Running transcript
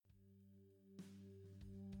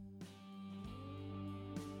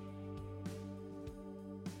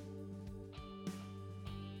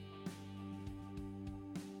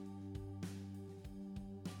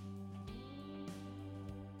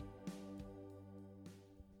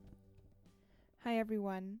Hi,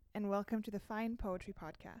 everyone, and welcome to the Fine Poetry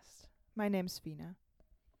Podcast. My name's Fina.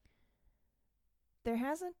 There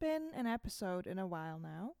hasn't been an episode in a while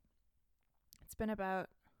now. It's been about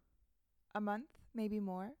a month, maybe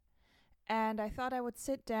more. And I thought I would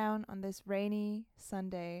sit down on this rainy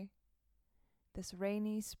Sunday, this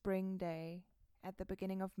rainy spring day at the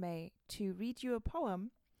beginning of May, to read you a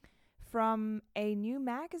poem from a new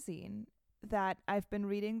magazine that I've been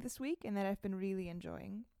reading this week and that I've been really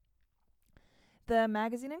enjoying. The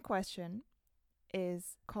magazine in question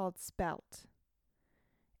is called Spelt.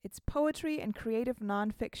 It's poetry and creative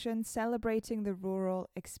nonfiction celebrating the rural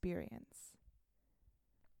experience.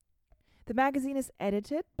 The magazine is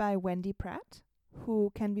edited by Wendy Pratt,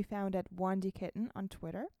 who can be found at WandyKitten on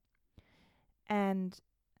Twitter. And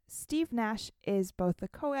Steve Nash is both the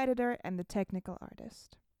co-editor and the technical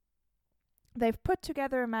artist. They've put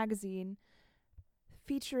together a magazine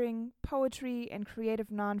featuring poetry and creative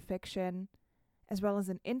nonfiction, as well as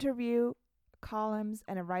an interview, columns,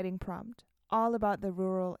 and a writing prompt, all about the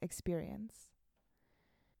rural experience.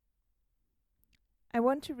 I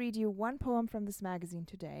want to read you one poem from this magazine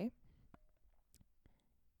today.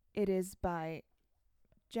 It is by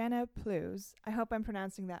Jenna Plews. I hope I'm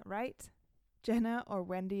pronouncing that right. Jenna or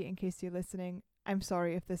Wendy, in case you're listening, I'm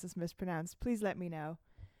sorry if this is mispronounced. Please let me know,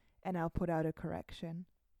 and I'll put out a correction.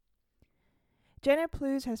 Jenna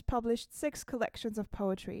Plews has published 6 collections of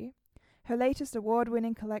poetry. Her latest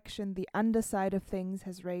award-winning collection, The Underside of Things,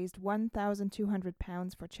 has raised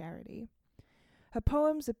 £1,200 for charity. Her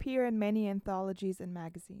poems appear in many anthologies and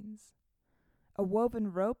magazines. A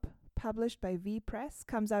Woven Rope, published by V Press,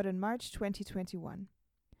 comes out in March 2021.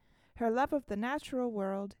 Her love of the natural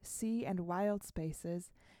world, sea and wild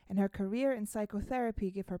spaces, and her career in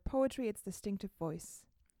psychotherapy give her poetry its distinctive voice.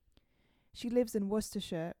 She lives in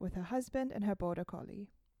Worcestershire with her husband and her border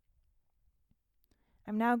collie.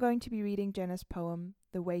 I'm now going to be reading Jenna's poem,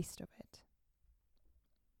 The Waste of It.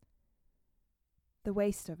 The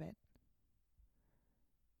waste of it.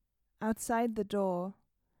 Outside the door,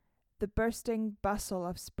 the bursting bustle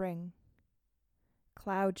of spring.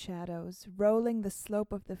 Cloud shadows rolling the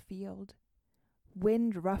slope of the field.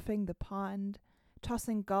 Wind roughing the pond,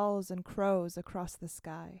 tossing gulls and crows across the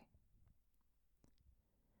sky.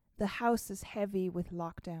 The house is heavy with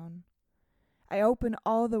lockdown. I open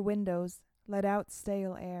all the windows, let out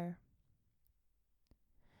stale air.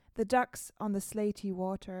 The ducks on the slaty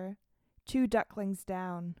water, 2 ducklings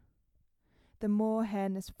down. The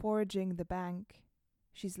moorhen is foraging the bank.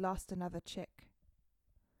 She's lost another chick.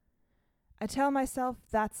 I tell myself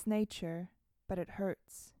that's nature, but it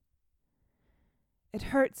hurts. It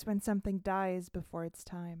hurts when something dies before its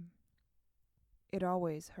time. It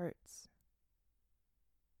always hurts.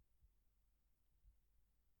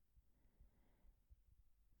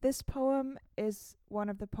 This poem is one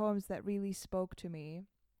of the poems that really spoke to me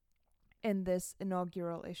in this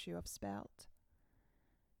inaugural issue of Spelt.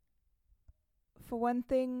 For one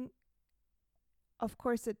thing, of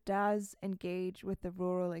course, it does engage with the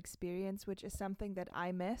rural experience, which is something that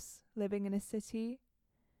I miss living in a city.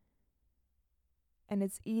 And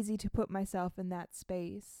it's easy to put myself in that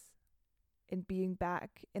space, in being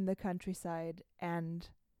back in the countryside and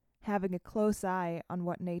having a close eye on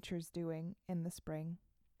what nature's doing in the spring.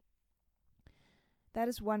 That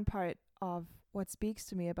is one part of what speaks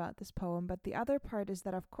to me about this poem, but the other part is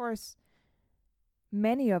that, of course,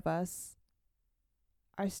 many of us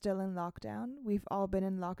are still in lockdown. We've all been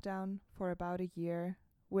in lockdown for about a year,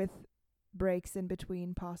 with breaks in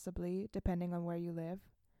between possibly, depending on where you live.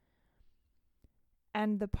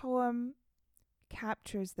 And the poem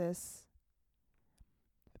captures this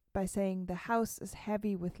by saying, the house is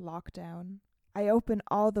heavy with lockdown. I open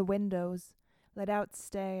all the windows, let out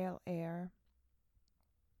stale air.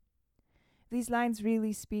 These lines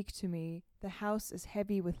really speak to me. The house is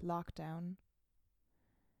heavy with lockdown.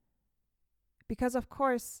 Because, of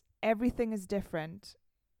course, everything is different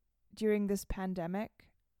during this pandemic.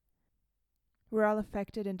 We're all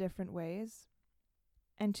affected in different ways.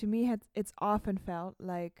 And to me, it's often felt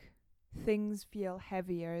like things feel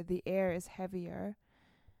heavier, the air is heavier.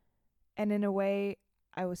 And in a way,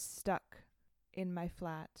 I was stuck in my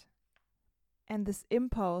flat. And this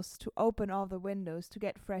impulse to open all the windows to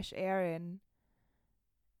get fresh air in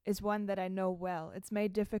is one that I know well. It's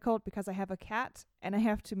made difficult because I have a cat and I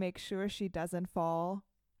have to make sure she doesn't fall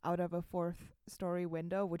out of a 4th-story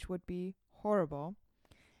window, which would be horrible.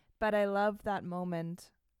 But I love that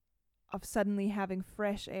moment of suddenly having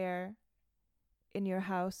fresh air in your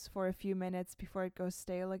house for a few minutes before it goes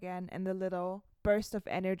stale again, and the little burst of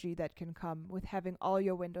energy that can come with having all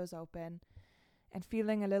your windows open and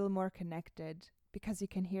feeling a little more connected because you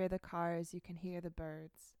can hear the cars, you can hear the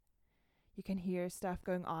birds. You can hear stuff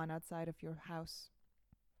going on outside of your house.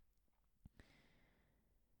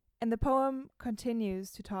 And the poem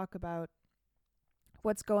continues to talk about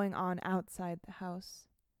what's going on outside the house.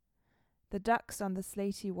 The ducks on the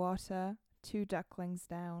slaty water, 2 ducklings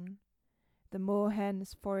down. The moorhen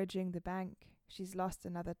is foraging the bank. She's lost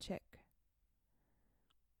another chick.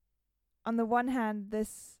 On the one hand,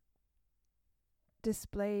 this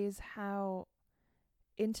displays how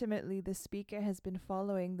intimately the speaker has been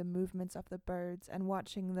following the movements of the birds and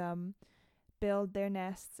watching them build their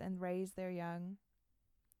nests and raise their young,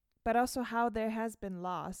 but also how there has been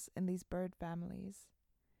loss in these bird families,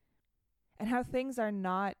 and how things are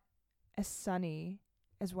not as sunny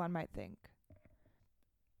as one might think.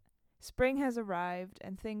 Spring has arrived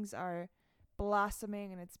and things are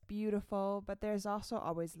blossoming and it's beautiful, but there's also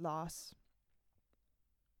always loss.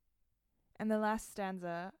 And the last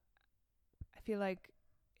stanza, I feel like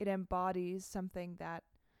it embodies something that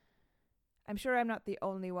I'm sure I'm not the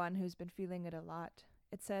only one who's been feeling it a lot.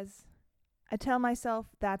 It says, I tell myself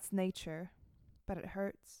that's nature, but it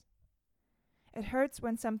hurts. It hurts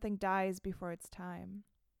when something dies before its time.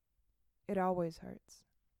 It always hurts.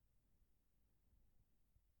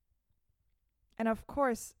 And of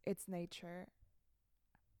course, it's nature.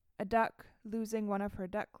 A duck losing one of her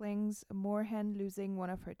ducklings, a moorhen losing one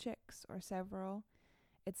of her chicks, or several.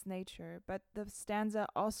 It's nature. But the stanza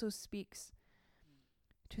also speaks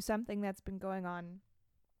to something that's been going on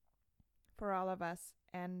for all of us,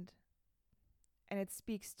 and it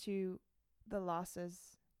speaks to the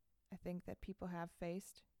losses, I think, that people have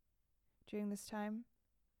faced during this time.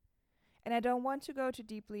 And I don't want to go too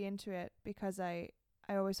deeply into it because I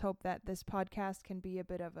always hope that this podcast can be a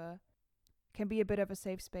bit of a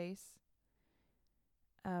safe space,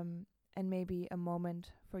 and maybe a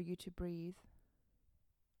moment for you to breathe.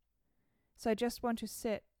 So I just want to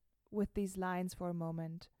sit with these lines for a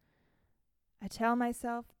moment. I tell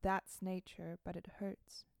myself that's nature, but it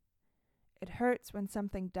hurts. It hurts when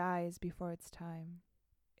something dies before its time.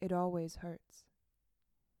 It always hurts.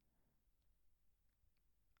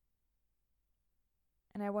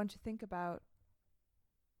 And I want to think about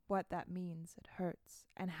what that means, it hurts,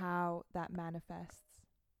 and how that manifests.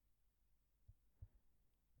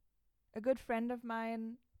 A good friend of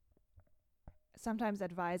mine sometimes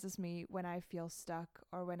advises me when I feel stuck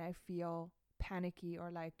or when I feel panicky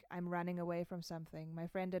or like I'm running away from something. My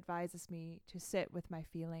friend advises me to sit with my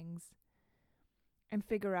feelings and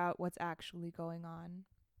figure out what's actually going on.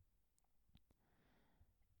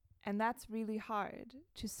 And that's really hard,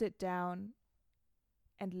 to sit down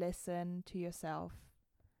and listen to yourself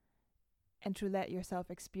and to let yourself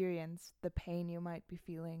experience the pain you might be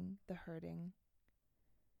feeling, the hurting.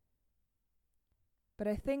 But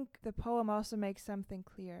I think the poem also makes something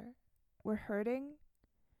clear. We're hurting,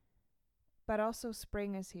 but also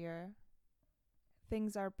spring is here.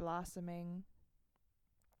 Things are blossoming.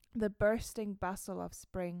 The bursting bustle of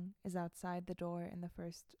spring is outside the door in the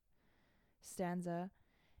first stanza.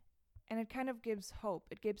 And it kind of gives hope.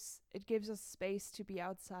 It gives us space to be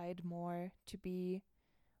outside more, to be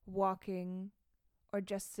walking or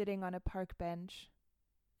just sitting on a park bench.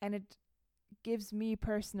 And it gives me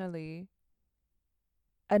personally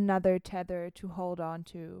another tether to hold on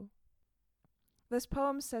to. This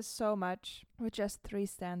poem says so much with just 3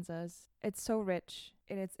 stanzas. It's so rich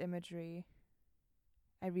in its imagery.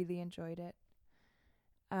 I really enjoyed it.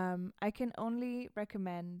 I can only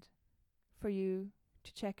recommend for you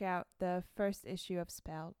to check out the first issue of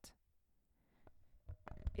Spelt.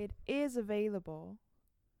 It is available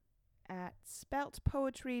at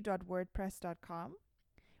speltpoetry.wordpress.com,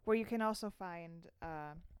 where you can also find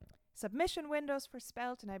submission windows for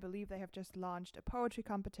Spelt, and I believe they have just launched a poetry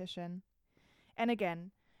competition. And again,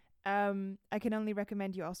 I can only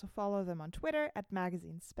recommend you also follow them on Twitter at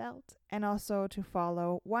Magazine Spelt, and also to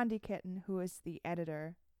follow Wendy Kitten, who is the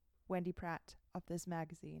editor, Wendy Pratt, of this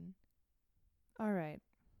magazine. All right.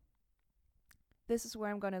 This is where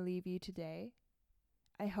I'm going to leave you today.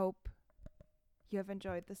 I hope you have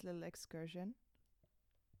enjoyed this little excursion.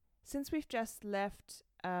 Since we've just left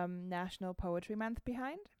National Poetry Month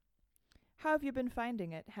behind, how have you been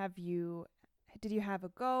finding it? Did you have a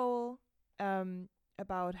goal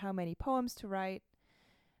about how many poems to write?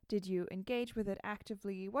 Did you engage with it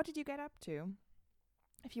actively? What did you get up to?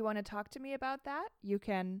 If you want to talk to me about that, you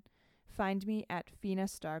can find me at Fina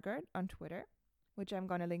Stargard on Twitter, which I'm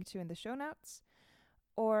going to link to in the show notes.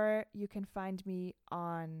 Or you can find me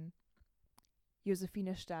on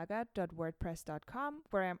josefinastargard.wordpress.com,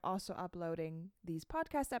 where I'm also uploading these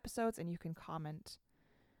podcast episodes and you can comment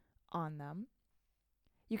on them.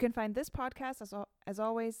 You can find this podcast, as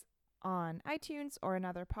always, on iTunes or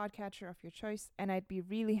another podcatcher of your choice. And I'd be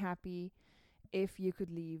really happy if you could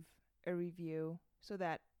leave a review so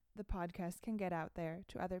that the podcast can get out there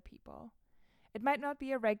to other people. It might not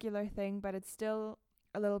be a regular thing, but it's still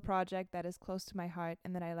a little project that is close to my heart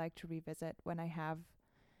and that I like to revisit when I have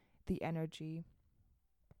the energy.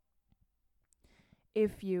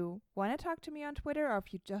 If you want to talk to me on Twitter, or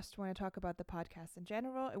if you just want to talk about the podcast in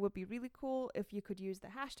general, it would be really cool if you could use the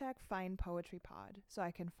hashtag #FindPoetryPod so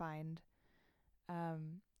I can find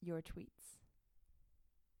your tweets.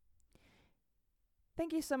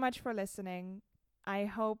 Thank you so much for listening. I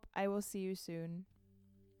hope I will see you soon.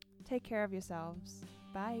 Take care of yourselves.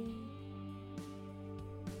 Bye.